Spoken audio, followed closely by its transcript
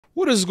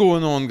What is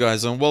going on,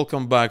 guys, and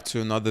welcome back to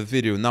another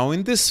video. Now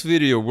in this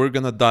video we're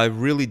gonna dive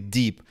really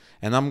deep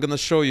and I'm gonna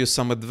show you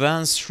some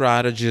advanced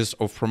strategies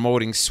of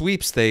promoting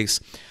sweepstakes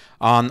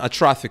on a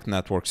traffic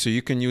network. So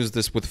you can use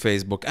this with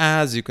Facebook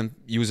ads, you can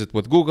use it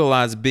with Google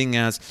ads, Bing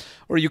ads,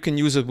 or you can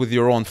use it with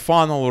your own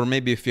funnel, or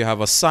maybe if you have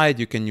a site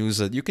you can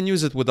use it. You can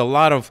use it with a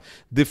lot of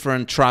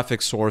different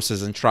traffic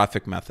sources and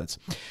traffic methods.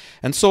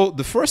 And so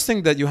the first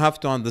thing that you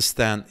have to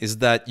understand is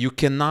that you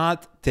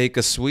cannot take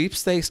a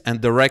sweepstakes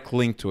and direct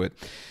link to it.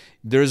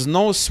 There's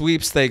no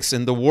sweepstakes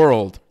in the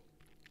world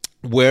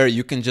where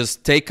you can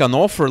just take an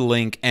offer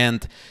link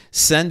and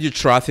send your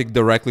traffic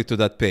directly to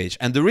that page.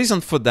 And the reason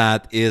for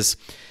that is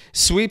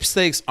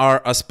sweepstakes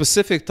are a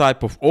specific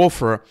type of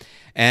offer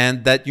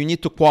and that you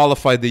need to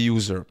qualify the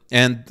user.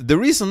 And the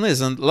reason is,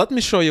 and let me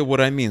show you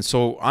what I mean.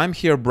 So I'm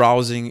here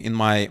browsing in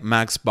my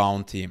Max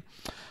Bounty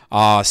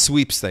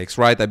sweepstakes,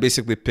 right? I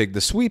basically pick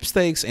the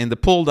sweepstakes. In the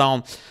pull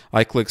down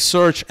I click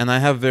search and I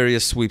have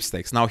various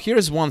sweepstakes. Now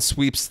here's one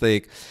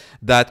sweepstake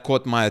that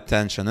caught my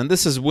attention, and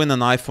this is win an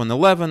iPhone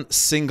 11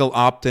 single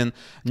opt-in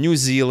New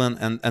Zealand,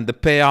 and the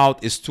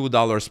payout is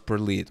 $2 per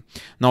lead.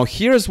 Now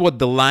here's what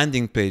the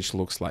landing page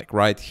looks like,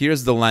 right?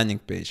 Here's the landing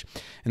page,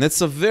 and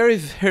it's a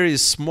very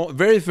small,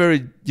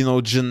 very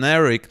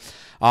generic,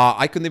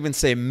 I could even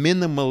say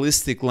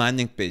minimalistic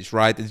landing page,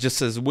 right? It just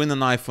says win an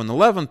iPhone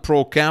 11,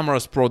 pro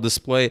cameras, pro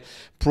display,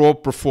 pro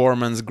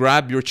performance,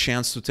 grab your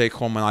chance to take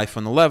home an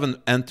iPhone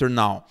 11, enter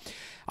now.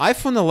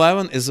 iPhone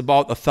 11 is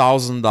about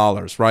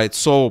 $1,000, right?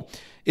 So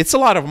it's a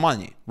lot of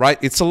money, right?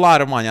 It's a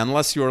lot of money.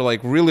 Unless you're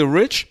like really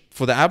rich,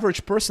 for the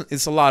average person,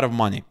 it's a lot of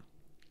money.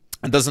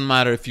 It doesn't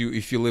matter if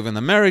you live in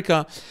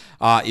America,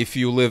 if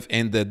you live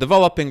in the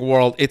developing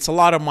world, it's a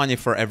lot of money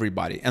for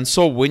everybody. And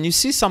so when you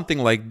see something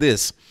like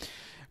this,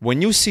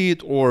 when you see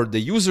it or the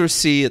user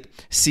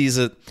sees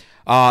it,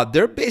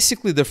 they're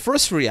basically, the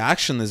first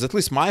reaction is, at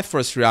least my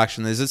first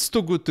reaction is, it's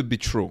too good to be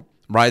true.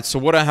 Right? So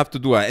what I have to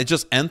do, I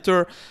just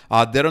enter.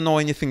 They don't know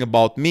anything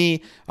about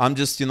me. I'm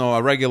just,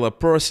 a regular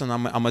person.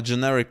 I'm a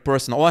generic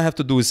person. All I have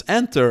to do is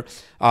enter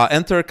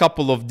a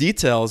couple of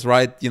details,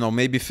 right?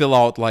 Maybe fill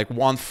out like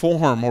one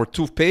form or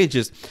 2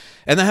 pages,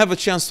 and I have a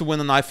chance to win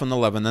an iPhone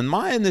 11. And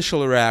my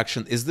initial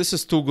reaction is, this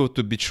is too good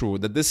to be true,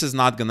 that this is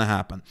not going to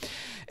happen.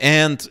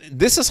 And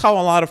this is how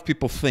a lot of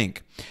people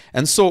think.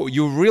 And so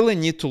you really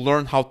need to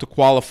learn how to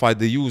qualify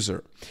the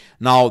user.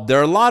 Now, there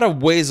are a lot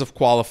of ways of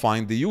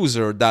qualifying the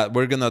user that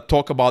we're going to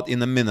talk about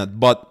in a minute,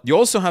 but you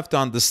also have to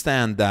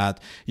understand that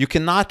you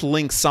cannot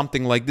link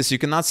something like this. You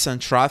cannot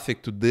send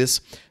traffic to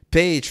this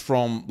page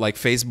from like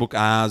Facebook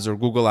ads or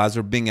Google ads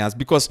or Bing ads,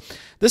 because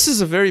this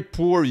is a very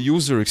poor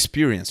user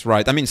experience,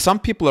 right? I mean, some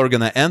people are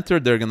going to enter,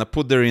 they're going to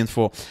put their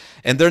info,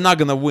 and they're not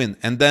going to win.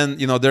 And then,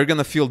 they're going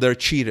to feel they're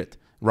cheated,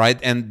 right?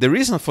 And the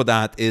reason for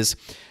that is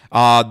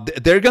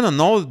they're gonna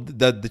know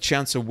that the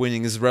chance of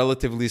winning is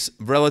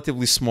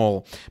relatively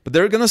small, but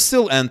they're gonna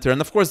still enter, and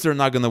of course they're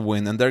not gonna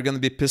win, and they're gonna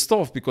be pissed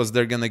off because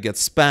they're gonna get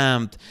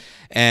spammed,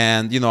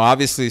 and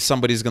obviously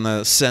somebody's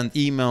gonna send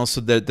emails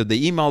so that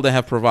the email they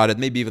have provided,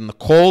 maybe even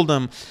call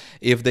them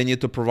if they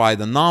need to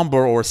provide a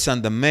number or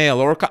send a mail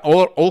or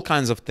all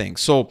kinds of things.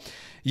 So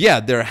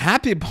yeah, they're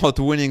happy about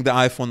winning the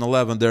iPhone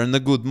 11, they're in a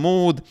good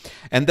mood,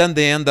 and then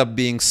they end up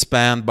being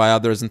spammed by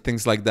others and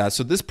things like that.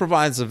 So this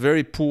provides a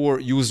very poor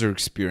user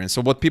experience.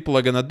 So what people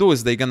are going to do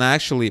is they're going to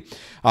actually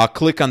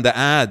click on the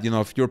ad.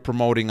 If you're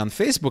promoting on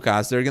Facebook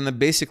ads, they're going to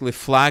basically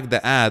flag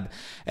the ad,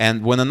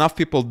 and when enough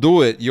people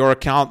do it, your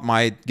account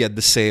might get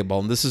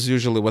disabled, and this is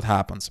usually what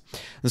happens.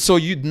 And so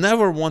you'd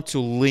never want to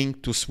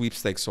link to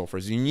sweepstakes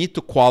offers. You need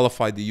to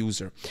qualify the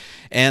user,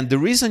 and the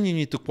reason you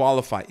need to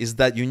qualify is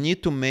that you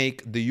need to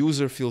make the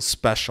user feel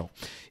special.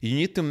 You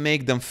need to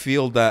make them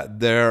feel that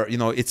they're,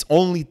 it's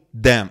only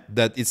them,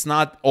 that it's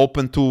not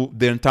open to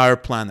the entire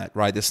planet,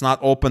 right? It's not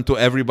open to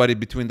everybody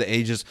between the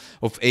ages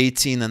of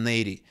 18 and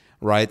 80.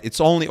 Right? It's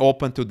only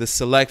open to the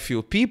select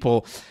few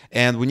people,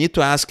 and we need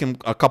to ask him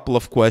a couple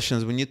of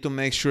questions. We need to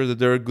make sure that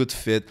they're a good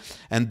fit,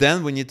 and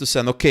then we need to say,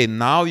 okay,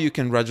 now you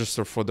can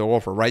register for the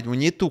offer, right? We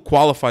need to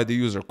qualify the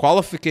user.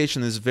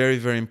 Qualification is very,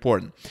 very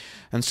important.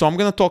 And so I'm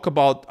going to talk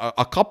about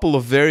a couple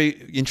of very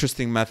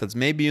interesting methods.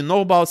 Maybe you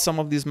know about some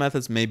of these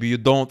methods, maybe you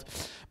don't,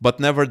 but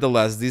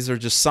nevertheless, these are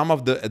just some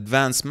of the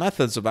advanced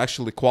methods of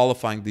actually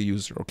qualifying the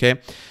user, okay?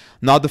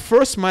 Now, the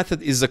first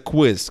method is a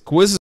quiz.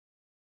 Quiz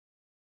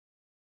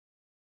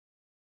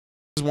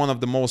is one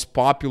of the most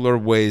popular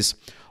ways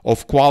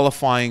of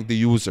qualifying the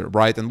user,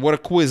 right? And what a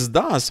quiz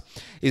does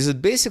is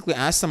it basically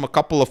asks them a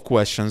couple of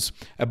questions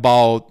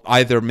about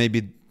either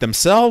maybe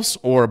themselves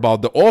or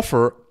about the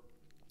offer,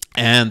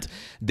 and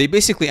they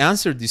basically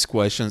answer these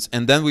questions,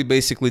 and then we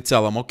basically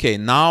tell them, okay,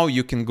 now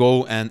you can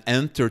go and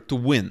enter to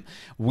win.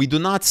 We do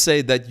not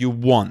say that you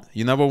won.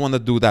 You never want to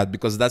do that,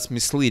 because that's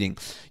misleading.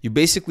 You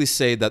basically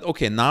say that,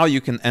 okay, now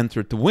you can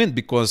enter to win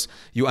because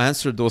you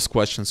answered those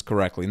questions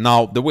correctly.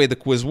 Now, the way the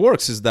quiz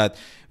works is that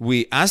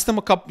we ask them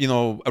a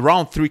couple,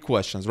 around 3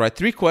 questions, right?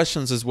 3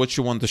 questions is what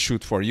you want to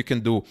shoot for. You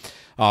can do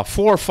 4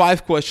 or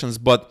 5 questions,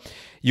 but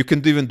You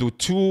can even do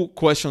 2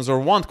 questions or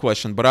 1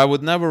 question, but I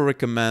would never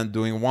recommend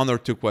doing 1 or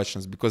 2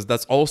 questions because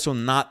that's also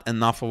not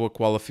enough of a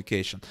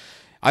qualification.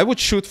 I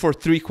would shoot for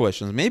 3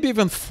 questions, maybe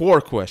even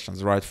 4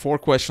 questions, right? 4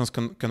 questions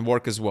can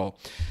work as well.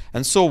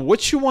 And so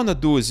what you want to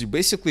do is you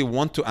basically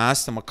want to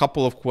ask them a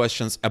couple of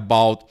questions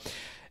about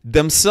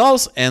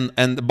themselves and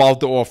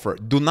about the offer.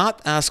 Do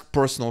not ask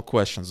personal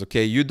questions,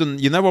 okay? You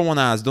never want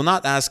to ask. Do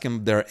not ask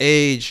them their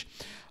age,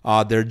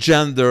 their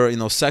gender,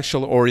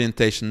 sexual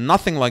orientation,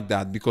 nothing like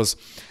that, because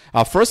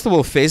first of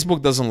all,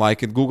 Facebook doesn't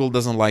like it, Google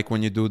doesn't like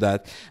when you do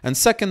that, and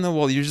second of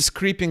all, you're just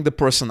creeping the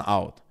person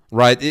out.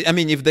 Right? I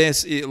mean, if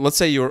let's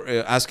say you're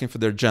asking for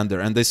their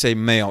gender and they say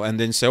male, and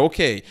then you say,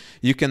 okay,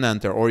 you can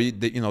enter, or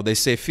they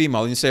say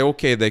female, and you say,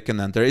 okay, they can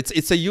enter.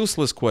 It's a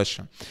useless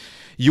question.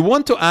 You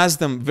want to ask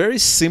them very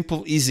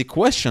simple, easy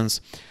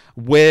questions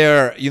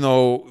where,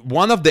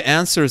 one of the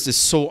answers is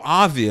so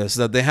obvious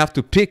that they have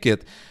to pick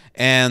it,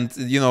 and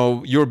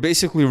you're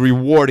basically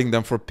rewarding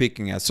them for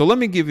picking it. So let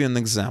me give you an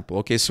example.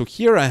 Okay, so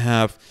here I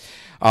have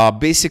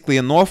basically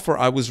an offer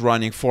I was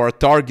running for a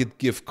Target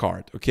gift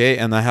card, okay?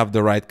 And I have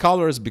the right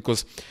colors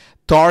because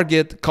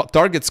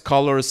Target's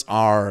colors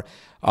are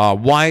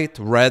white,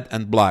 red,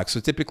 and black.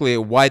 So typically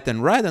white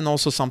and red, and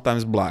also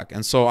sometimes black.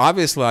 And so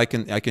obviously I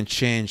can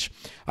change.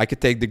 I could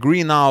take the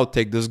green out,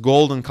 take this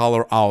golden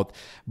color out.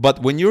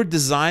 But when you're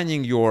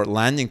designing your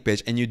landing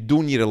page, and you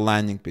do need a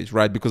landing page,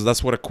 right? Because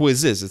that's what a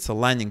quiz is. It's a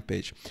landing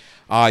page.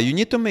 You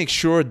need to make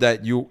sure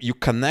that you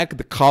connect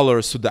the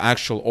colors to the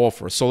actual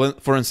offer. So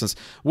for instance,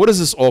 what is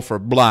this offer?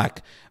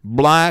 Black,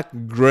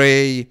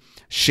 gray,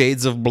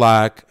 shades of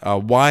black,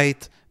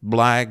 white,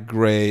 black,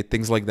 gray,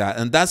 things like that.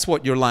 And that's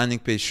what your landing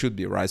page should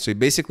be, right? So you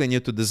basically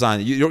need to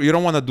design it. You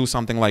don't want to do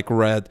something like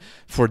red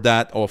for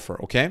that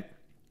offer, okay?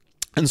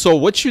 And so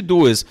what you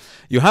do is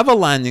you have a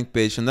landing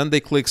page, and then they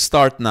click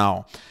start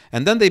now,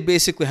 and then they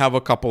basically have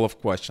a couple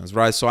of questions,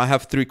 right? So I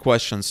have 3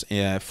 questions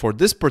for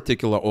this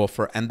particular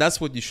offer, and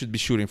that's what you should be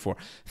shooting for,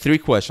 3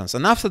 questions.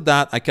 And after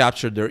that, I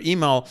captured their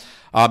email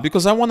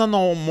because I want to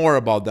know more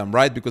about them,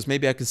 right? Because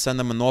maybe I can send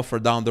them an offer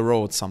down the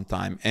road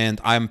sometime, and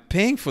I'm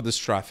paying for this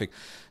traffic.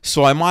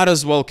 So I might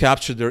as well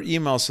capture their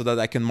email so that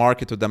I can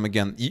market to them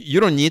again. You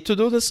don't need to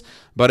do this,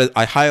 but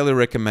I highly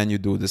recommend you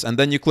do this. And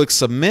then you click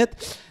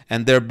submit,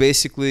 and they're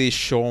basically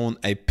shown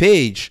a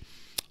page.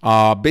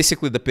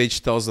 Basically, the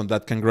page tells them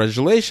that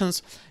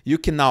congratulations, you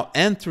can now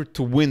enter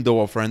to win the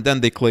offer. And then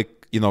they click,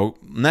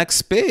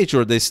 next page,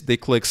 or they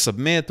click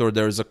submit, or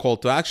there's a call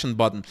to action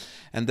button,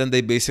 and then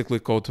they basically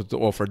go to the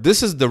offer.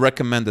 This is the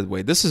recommended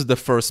way. This is the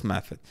first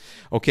method.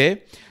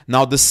 Okay.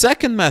 Now the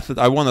second method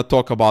I want to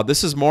talk about,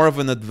 this is more of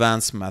an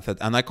advanced method,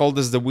 and I call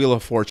this the Wheel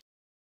of Fortune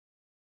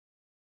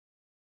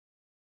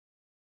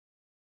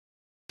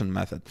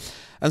method.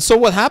 And so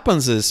what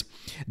happens is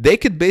they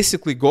could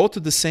basically go to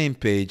the same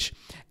page,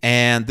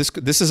 and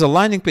this is a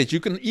landing page.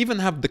 You can even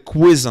have the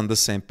quiz on the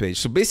same page.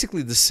 So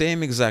basically the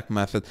same exact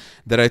method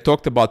that I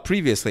talked about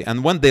previously.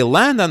 And when they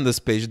land on this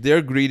page,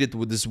 they're greeted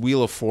with this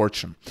Wheel of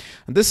Fortune.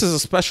 And this is a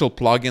special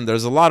plugin.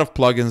 There's a lot of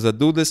plugins that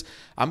do this.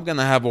 I'm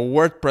gonna have a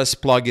WordPress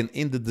plugin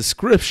in the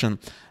description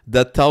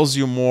that tells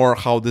you more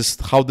how this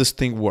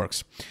thing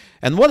works.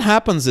 And what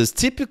happens is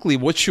typically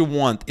what you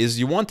want is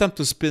you want them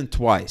to spin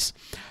twice.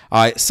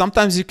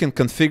 Sometimes you can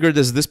configure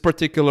this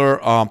particular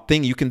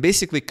thing. You can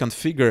basically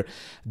configure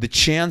the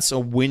chance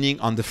of winning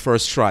on the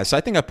first try. So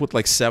I think I put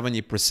like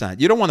 70%.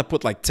 You don't want to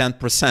put like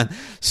 10%,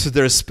 so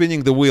they're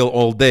spinning the wheel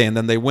all day and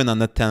then they win on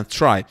the 10th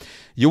try.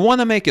 You want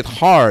to make it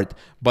hard,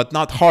 but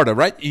not harder,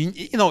 right?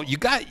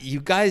 You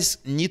guys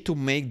need to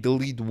make the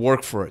lead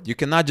work for it. You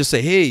cannot just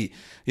say, hey,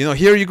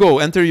 here you go,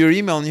 enter your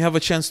email and you have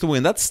a chance to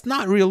win. That's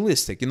not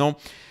realistic,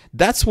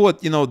 That's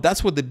what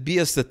the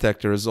BS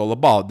detector is all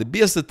about. The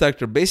BS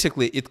detector,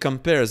 basically, it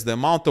compares the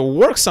amount of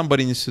work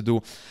somebody needs to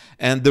do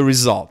and the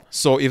result.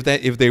 So if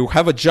they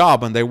have a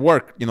job and they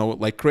work,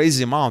 like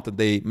crazy amount, and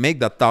they make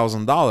that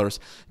 $1,000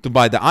 to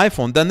buy the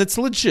iPhone, then it's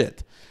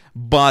legit.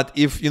 But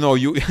if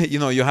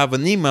you have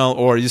an email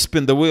or you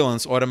spin the wheel and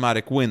it's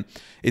automatic win,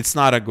 it's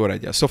not a good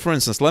idea. So for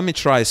instance, let me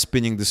try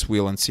spinning this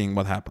wheel and seeing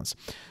what happens.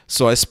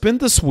 So I spin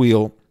this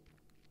wheel,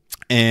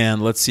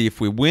 and let's see if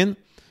we win.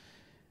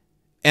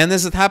 And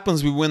as it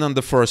happens, we win on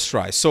the first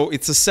try. So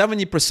it's a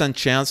 70%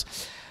 chance.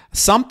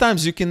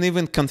 Sometimes you can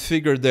even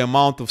configure the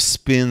amount of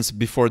spins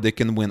before they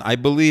can win. I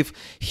believe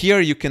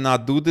here you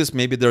cannot do this.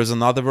 Maybe there's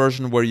another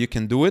version where you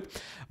can do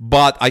it.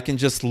 But I can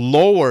just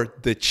lower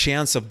the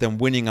chance of them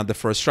winning on the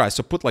first try.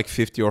 So put like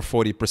 50 or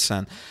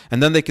 40%.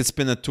 And then they can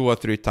spin it 2 or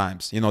 3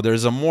 times.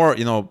 There's a more,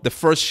 the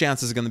first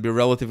chance is going to be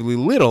relatively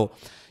little.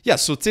 Yeah,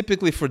 so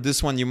typically for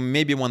this one, you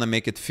maybe want to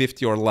make it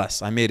 50 or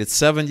less. I made it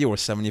 70 or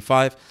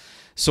 75.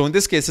 So in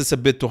this case, it's a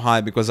bit too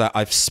high because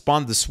I've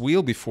spun this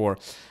wheel before,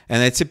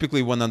 and I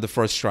typically win on the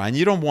first try. And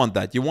you don't want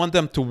that. You want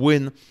them to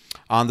win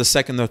on the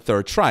second or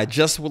third try,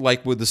 just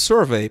like with the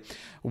survey,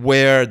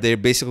 where they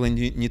basically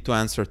need to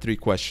answer 3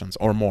 questions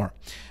or more.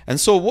 And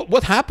so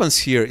what happens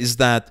here is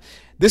that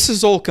this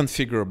is all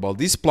configurable.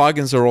 These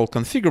plugins are all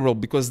configurable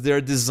because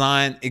they're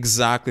designed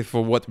exactly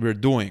for what we're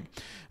doing.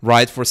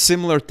 right? For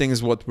similar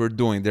things what we're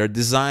doing. They're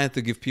designed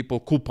to give people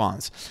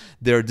coupons.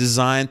 They're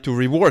designed to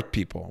reward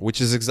people, which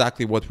is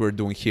exactly what we're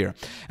doing here.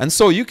 And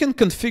so you can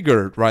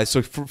configure, right?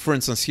 So for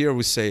instance, here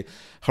we say,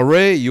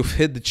 hooray, you've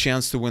hit the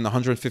chance to win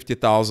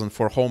 150,000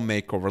 for home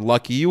makeover.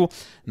 Lucky you,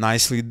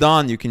 nicely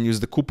done. You can use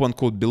the coupon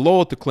code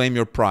below to claim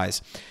your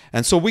prize.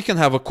 And so we can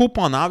have a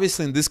coupon.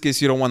 Obviously, in this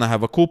case, you don't want to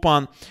have a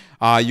coupon.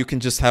 You can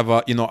just have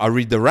a, a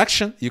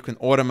redirection. You can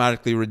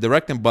automatically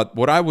redirect them. But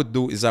what I would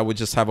do is I would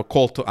just have a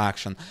call to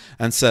action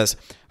and says,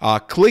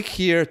 click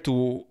here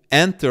to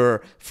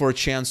enter for a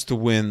chance to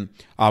win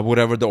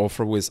whatever the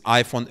offer was,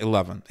 iPhone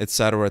 11,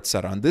 etc.,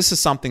 etc. And this is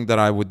something that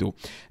I would do.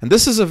 And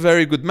this is a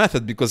very good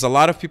method because a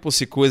lot of people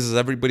see quizzes.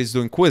 Everybody's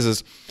doing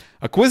quizzes.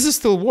 Quizzes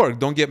still work,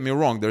 don't get me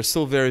wrong. They're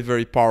still very,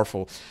 very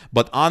powerful.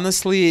 But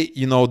honestly,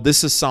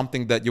 this is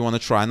something that you want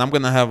to try. And I'm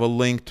going to have a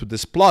link to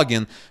this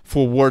plugin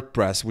for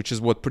WordPress, which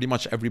is what pretty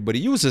much everybody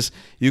uses.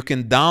 You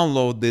can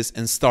download this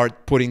and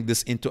start putting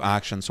this into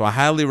action. So I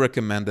highly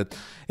recommend it.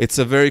 It's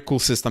a very cool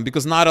system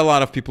because not a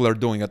lot of people are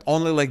doing it.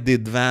 Only like the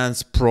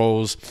advanced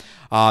pros,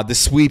 the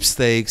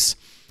sweepstakes,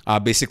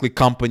 basically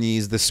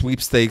companies, the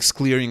sweepstakes,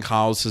 clearing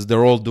houses,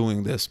 they're all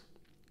doing this.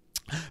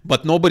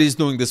 But nobody's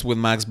doing this with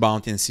max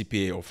bounty and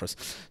CPA offers.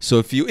 So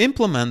if you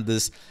implement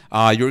this,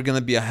 you're going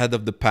to be ahead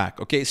of the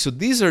pack. Okay, so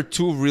these are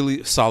two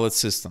really solid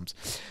systems.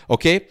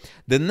 Okay,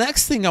 the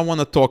next thing I want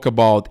to talk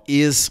about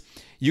is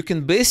you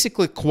can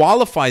basically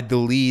qualify the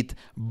lead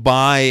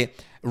by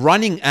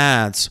running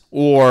ads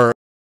or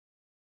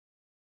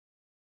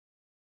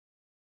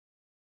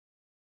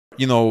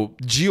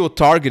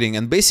geo-targeting.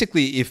 And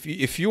basically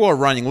if you are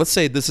running, let's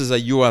say this is a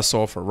US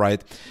offer,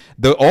 right?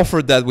 The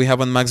offer that we have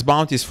on Max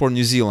Bounty is for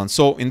New Zealand.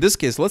 So in this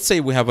case, let's say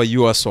we have a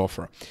US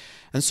offer.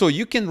 And so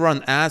you can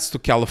run ads to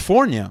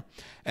California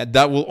and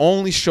that will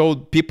only show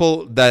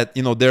people that,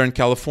 they're in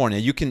California.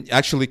 You can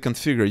actually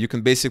configure. You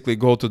can basically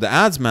go to the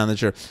ads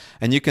manager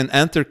and you can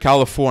enter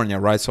California,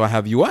 right? So I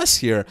have US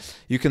here.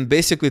 You can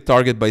basically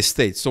target by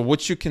state. So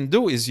what you can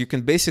do is you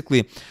can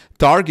basically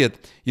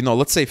target,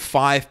 let's say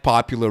 5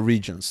 popular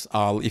regions.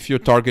 If you're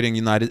targeting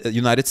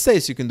United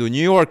States, you can do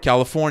New York,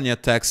 California,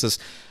 Texas,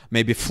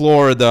 maybe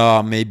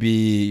Florida,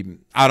 maybe,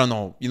 I don't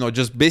know,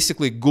 just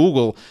basically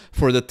Google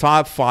for the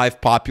top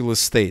 5 populous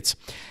states.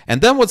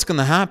 And then what's going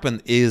to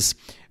happen is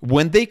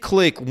when they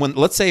click,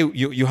 let's say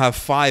you have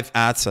 5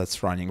 ad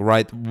sets running,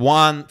 right?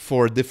 1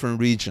 for a different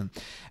region.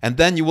 And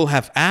then you will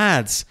have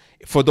ads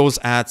for those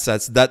ad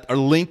sets that are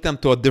linked them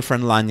to a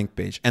different landing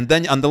page. And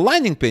then on the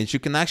landing page, you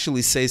can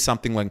actually say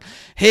something like,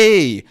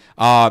 hey,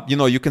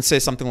 you can say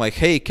something like,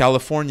 hey,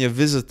 California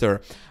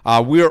visitor,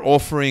 we're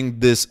offering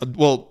this.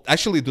 Well,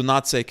 actually do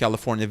not say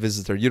California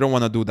visitor. You don't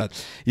want to do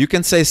that. You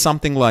can say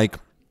something like,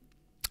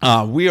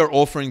 we are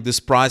offering this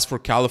prize for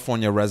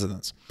California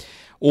residents.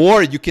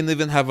 Or you can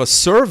even have a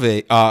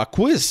survey,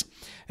 quiz.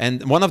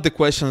 And one of the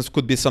questions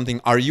could be something,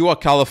 are you a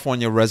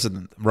California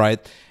resident, right?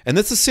 And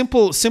it's a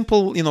simple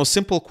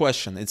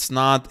question. It's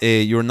not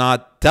you're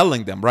not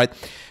telling them, right?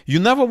 You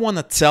never want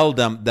to tell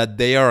them that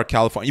they are a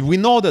California. We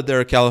know that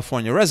they're a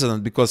California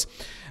resident because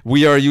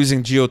we are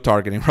using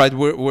geo-targeting, right?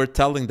 We're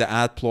telling the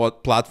ad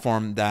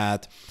platform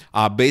that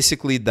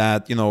basically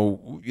that,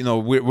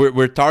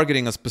 we're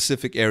targeting a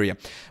specific area.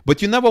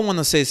 But you never want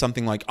to say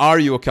something like, are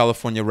you a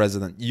California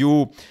resident?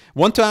 You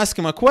want to ask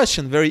him a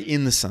question very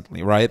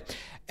innocently, right?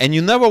 And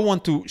you never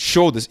want to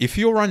show this. If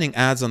you're running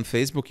ads on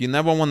Facebook, you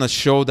never want to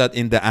show that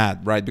in the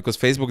ad, right? Because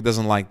Facebook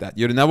doesn't like that.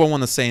 You never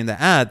want to say in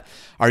the ad,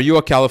 are you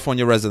a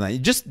California resident? You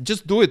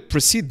just do it,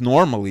 proceed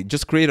normally.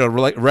 Just create a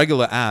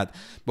regular ad.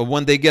 But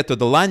when they get to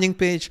the landing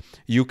page,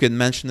 you can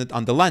mention it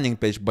on the landing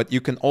page. But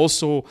you can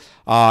also,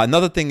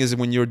 another thing is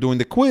when you're doing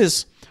the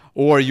quiz,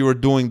 or you're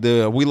doing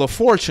the Wheel of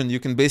Fortune, you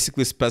can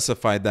basically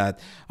specify that,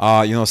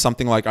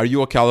 something like, are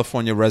you a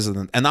California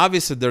resident? And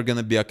obviously they're going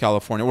to be a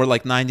California, or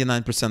like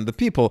 99% of the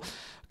people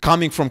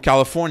coming from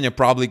California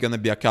probably going to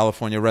be a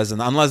California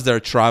resident, unless they're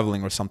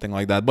traveling or something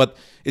like that. But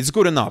it's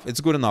good enough. It's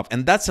good enough.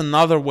 And that's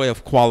another way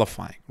of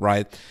qualifying,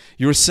 right?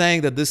 You're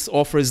saying that this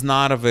offer is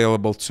not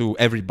available to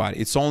everybody.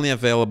 It's only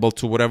available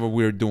to whatever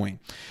we're doing.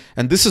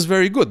 And this is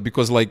very good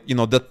because, like,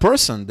 that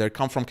person, they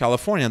come from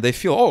California, they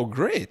feel, oh,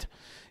 great.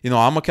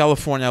 I'm a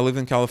California, I live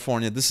in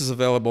California. This is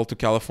available to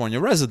California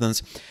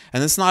residents.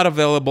 And it's not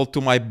available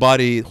to my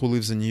buddy who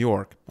lives in New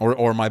York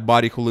or my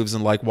buddy who lives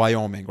in like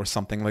Wyoming or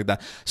something like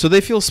that. So they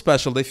feel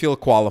special, they feel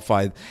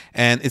qualified.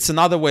 And it's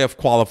another way of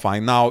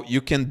qualifying. Now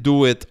you can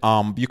do it,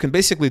 you can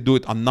basically do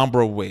it a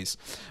number of ways,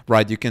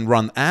 right? You can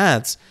run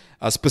ads,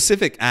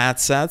 specific ad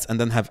sets, and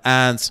then have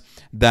ads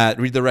that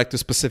redirect to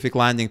specific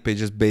landing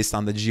pages based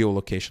on the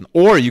geolocation.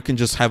 Or you can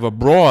just have a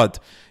broad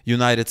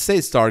United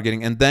States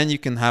targeting, and then you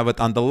can have it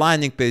on the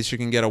landing page. You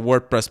can get a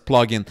WordPress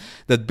plugin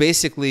that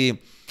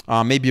basically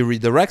maybe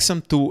redirects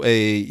them to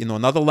a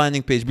another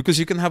landing page, because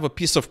you can have a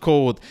piece of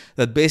code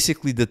that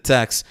basically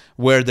detects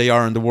where they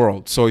are in the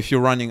world. So if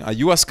you're running a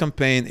US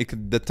campaign, it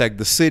can detect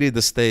the city,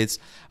 the states,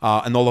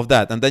 and all of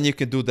that, and then you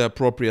can do the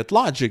appropriate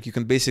logic. You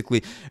can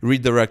basically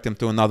redirect them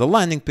to another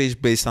landing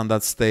page based on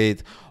that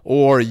state,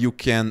 or you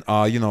can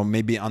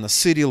maybe on a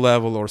city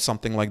level or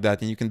something like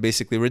that, and you can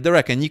basically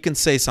redirect, and you can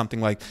say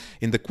something like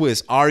in the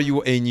quiz, are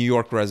you a New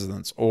York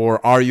resident,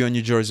 or are you a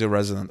New Jersey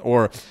resident,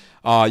 or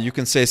you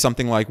can say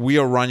something like, we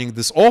are running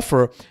this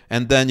offer,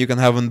 and then you can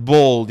have in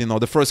bold,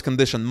 the first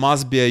condition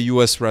must be a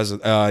US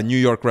resident, New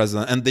York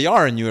resident, and they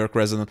are a New York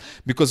resident,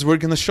 because we're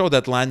going to show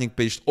that landing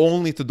page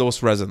only to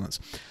those residents.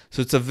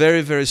 So it's a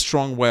very, very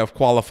strong way of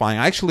qualifying.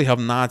 I actually have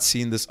not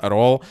seen this at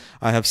all.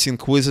 I have seen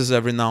quizzes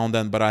every now and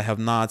then, but I have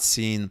not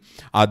seen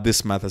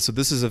this method. So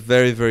this is a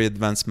very, very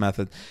advanced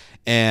method,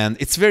 and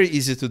it's very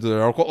easy to do.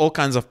 There are all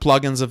kinds of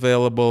plugins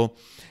available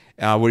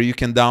where you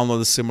can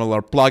download a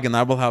similar plugin.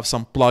 I will have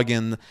some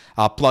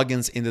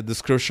plugins in the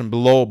description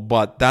below,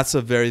 but that's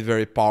a very,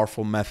 very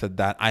powerful method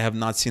that I have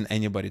not seen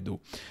anybody do.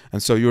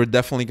 And so you're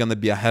definitely going to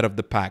be ahead of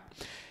the pack.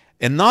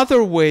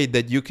 Another way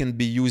that you can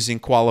be using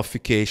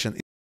qualification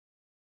is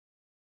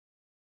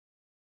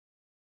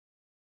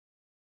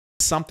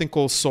something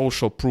called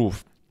social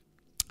proof.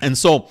 And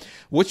so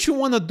what you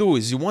want to do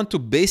is you want to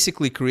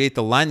basically create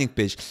a landing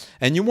page,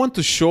 and you want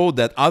to show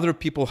that other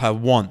people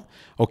have won.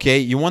 Okay,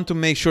 you want to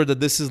make sure that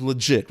this is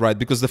legit, right?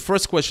 Because the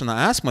first question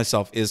I ask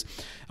myself is,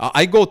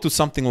 I go to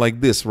something like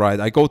this, right?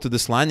 I go to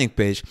this landing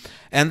page,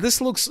 and this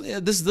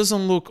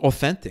doesn't look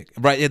authentic,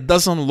 right? It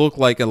doesn't look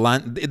like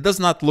it does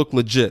not look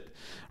legit,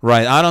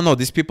 right? I don't know,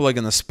 these people are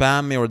going to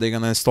spam me, or they're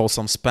going to install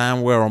some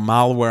spamware or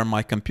malware on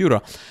my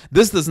computer.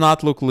 This does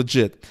not look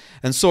legit.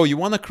 And so you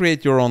want to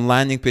create your own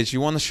landing page.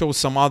 You want to show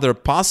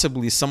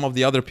possibly some of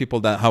the other people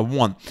that have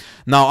won.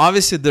 Now,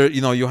 obviously,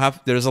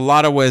 there's a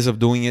lot of ways of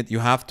doing it. You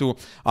have to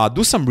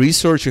do some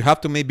research. You have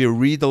to maybe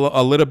read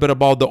a little bit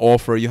about the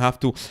offer. You have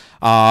to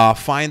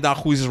find out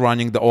who is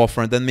running the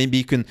offer, and then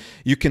maybe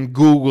you can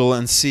Google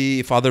and see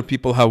if other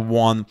people have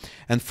won.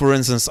 And for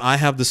instance, I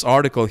have this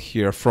article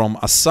here from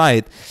a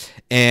site,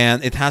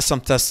 and it has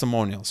some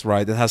testimonials,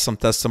 right? It has some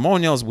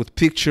testimonials with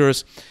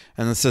pictures,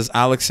 and it says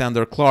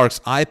Alexander Clark's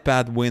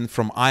iPad win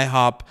from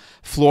IHOP,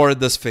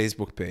 Florida's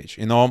Facebook page,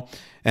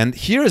 And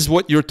here's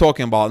what you're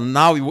talking about.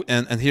 Now,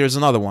 and here's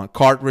another one.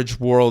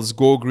 Cartridge World's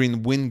Go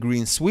Green, Win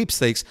Green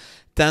Sweepstakes,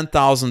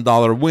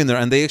 $10,000 winner.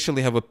 And they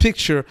actually have a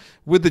picture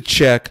with the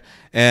check,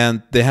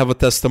 and they have a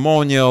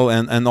testimonial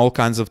and all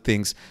kinds of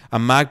things. A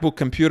MacBook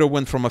computer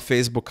win from a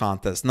Facebook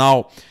contest.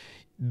 Now,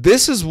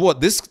 this is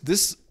what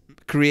this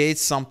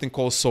creates something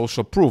called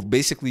social proof.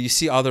 Basically, you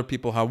see other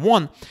people have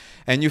won,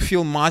 and you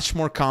feel much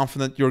more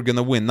confident you're going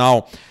to win.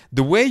 Now,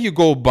 the way you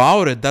go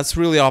about it, that's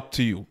really up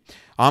to you.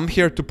 I'm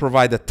here to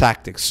provide a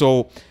tactic.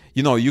 So,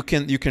 you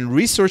can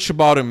research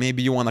about it.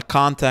 Maybe you want to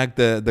contact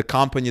the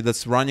company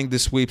that's running the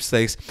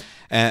sweepstakes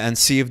and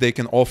see if they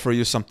can offer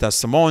you some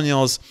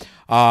testimonials.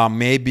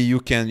 Maybe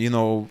you can,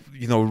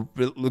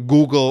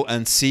 Google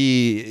and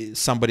see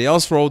somebody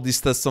else wrote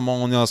these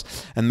testimonials,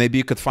 and maybe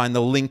you could find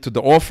a link to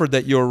the offer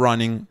that you're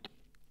running.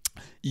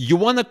 You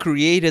want to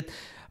create it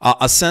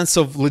a sense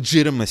of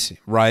legitimacy,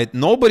 right?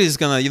 Nobody's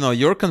gonna,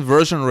 your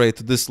conversion rate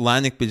to this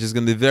landing page is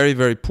gonna be very,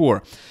 very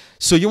poor.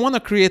 So you want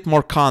to create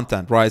more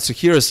content, right? So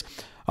here's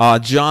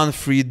John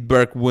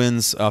Friedberg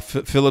wins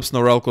Phillips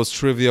Norelco's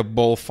Trivia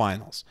Bowl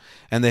Finals.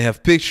 And they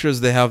have pictures,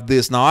 they have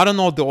this. Now, I don't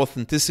know the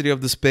authenticity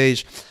of this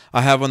page.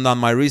 I haven't done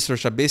my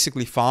research. I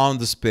basically found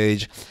this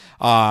page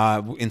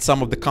in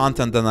some of the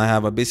content that I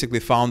have. I basically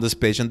found this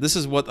page, and this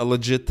is what a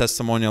legit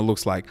testimonial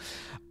looks like.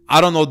 I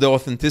don't know the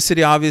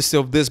authenticity, obviously,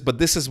 of this, but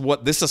this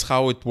is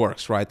how it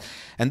works, right?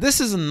 And this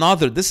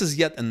is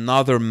yet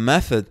another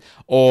method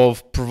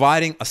of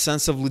providing a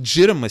sense of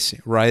legitimacy,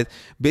 right?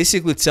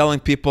 Basically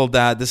telling people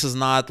that this is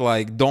not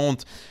like,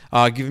 don't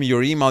give me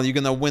your email, you're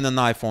gonna win an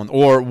iPhone,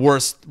 or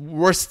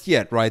worst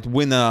yet, right?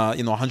 Win a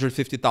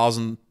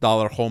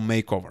 $150,000 home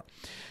makeover.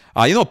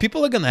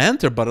 People are going to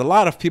enter, but a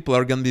lot of people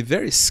are going to be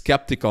very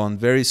skeptical and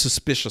very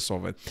suspicious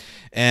of it.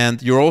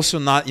 And you're also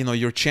not,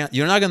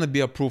 you're not going to be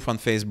approved on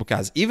Facebook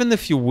ads. Even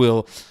if you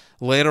will,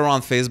 later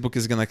on, Facebook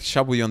is going to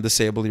trouble you and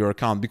disable your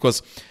account,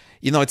 because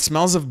it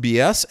smells of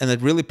BS, and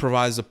it really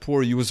provides a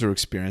poor user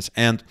experience.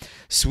 And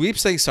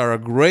sweepstakes are a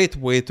great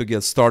way to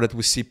get started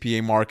with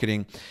CPA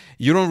marketing.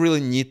 You don't really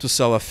need to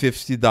sell a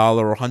 $50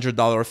 or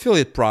 $100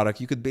 affiliate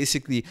product. You could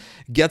basically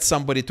get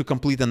somebody to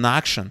complete an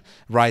action,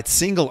 right?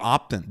 Single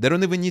opt-in. They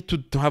don't even need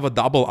to have a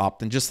double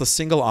opt-in, just a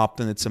single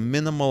opt-in. It's a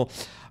minimal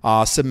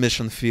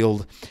submission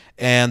field.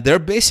 And they're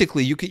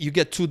basically, you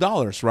get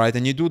 $2, right?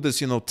 And you do this,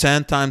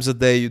 10 times a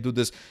day, you do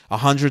this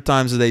 100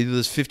 times a day, you do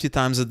this 50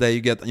 times a day,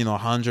 you get,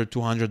 $100,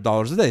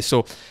 $200 a day.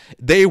 So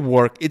they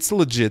work, it's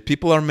legit,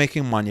 people are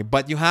making money,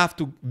 but you have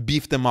to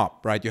beef them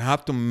up, right? You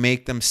have to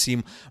make them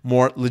seem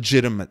more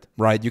legitimate,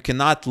 right? You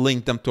cannot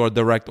link them to a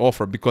direct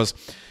offer, because,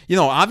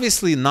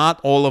 obviously not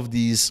all of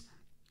these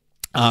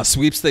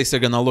Sweepstakes are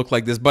going to look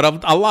like this,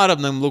 but a lot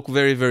of them look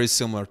very, very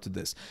similar to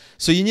this.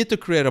 So you need to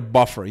create a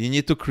buffer. You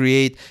need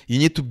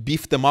to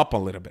beef them up a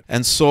little bit.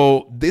 And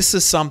so this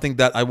is something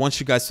that I want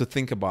you guys to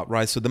think about,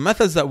 right? So the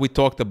methods that we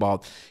talked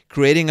about,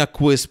 creating a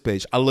quiz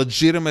page, a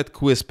legitimate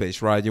quiz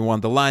page, right? You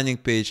want the landing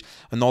page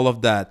and all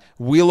of that.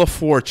 Wheel of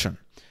Fortune.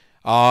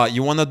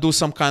 You want to do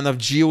some kind of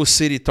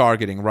geo-city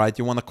targeting, right?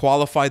 You want to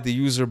qualify the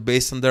user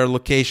based on their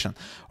location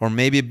or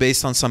maybe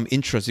based on some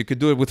interest. You could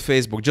do it with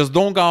Facebook. Just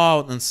don't go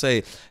out and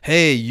say,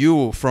 hey,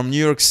 you from New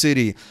York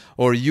City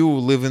or you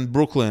live in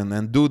Brooklyn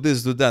and do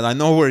this, do that. I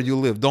know where you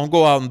live. Don't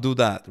go out and do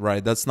that,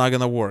 right? That's not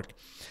going to work.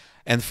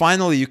 And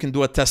finally, you can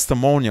do a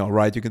testimonial,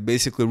 right? You can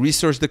basically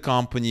research the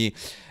company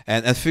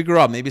and figure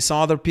out maybe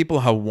some other people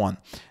have won.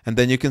 And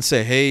then you can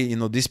say, hey, you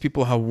know, these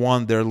people have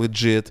won, they're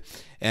legit,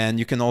 and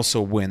you can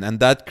also win. And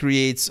that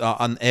creates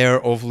an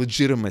air of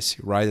legitimacy,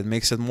 right? It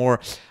makes it more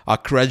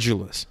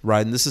credulous,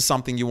 right? And this is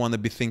something you want to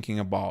be thinking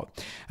about.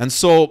 And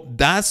so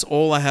that's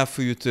all I have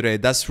for you today.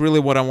 That's really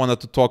what I wanted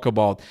to talk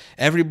about.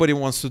 Everybody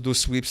wants to do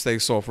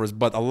sweepstakes offers,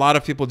 but a lot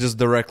of people just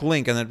direct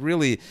link, and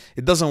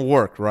it doesn't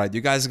work, right?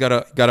 You guys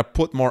gotta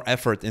put more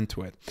effort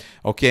into it,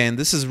 okay? And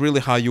this is really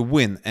how you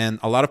win. And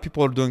a lot of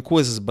people are doing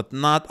quizzes, but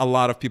not a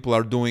lot of people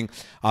are doing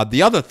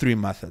the other three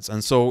methods.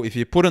 And so if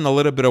you put in a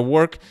little bit of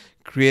work,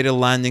 create a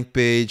landing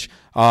page,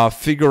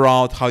 figure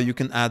out how you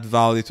can add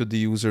value to the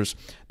users,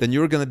 then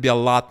you're going to be a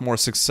lot more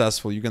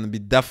successful. You're going to be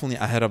definitely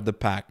ahead of the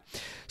pack.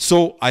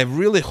 So I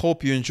really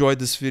hope you enjoyed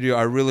this video.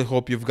 I really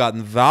hope you've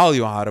gotten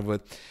value out of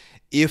it.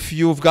 If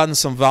you've gotten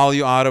some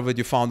value out of it,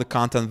 you found the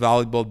content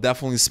valuable,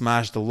 definitely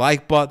smash the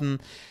like button.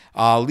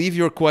 Leave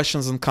your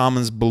questions and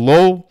comments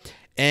below.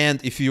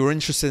 And if you're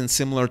interested in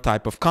similar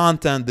type of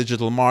content,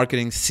 digital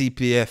marketing,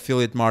 CPA,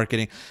 affiliate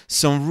marketing,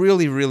 some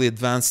really, really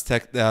advanced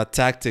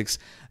tactics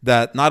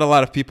that not a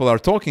lot of people are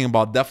talking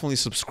about, definitely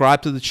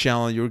subscribe to the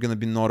channel. You're going to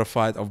be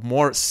notified of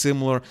more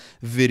similar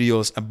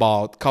videos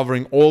about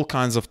covering all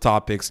kinds of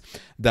topics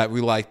that we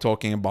like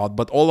talking about.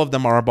 But all of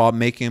them are about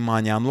making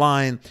money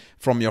online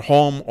from your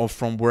home or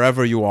from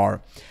wherever you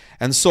are.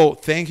 And so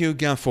thank you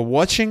again for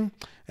watching,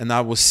 and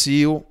I will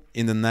see you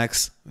in the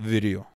next video.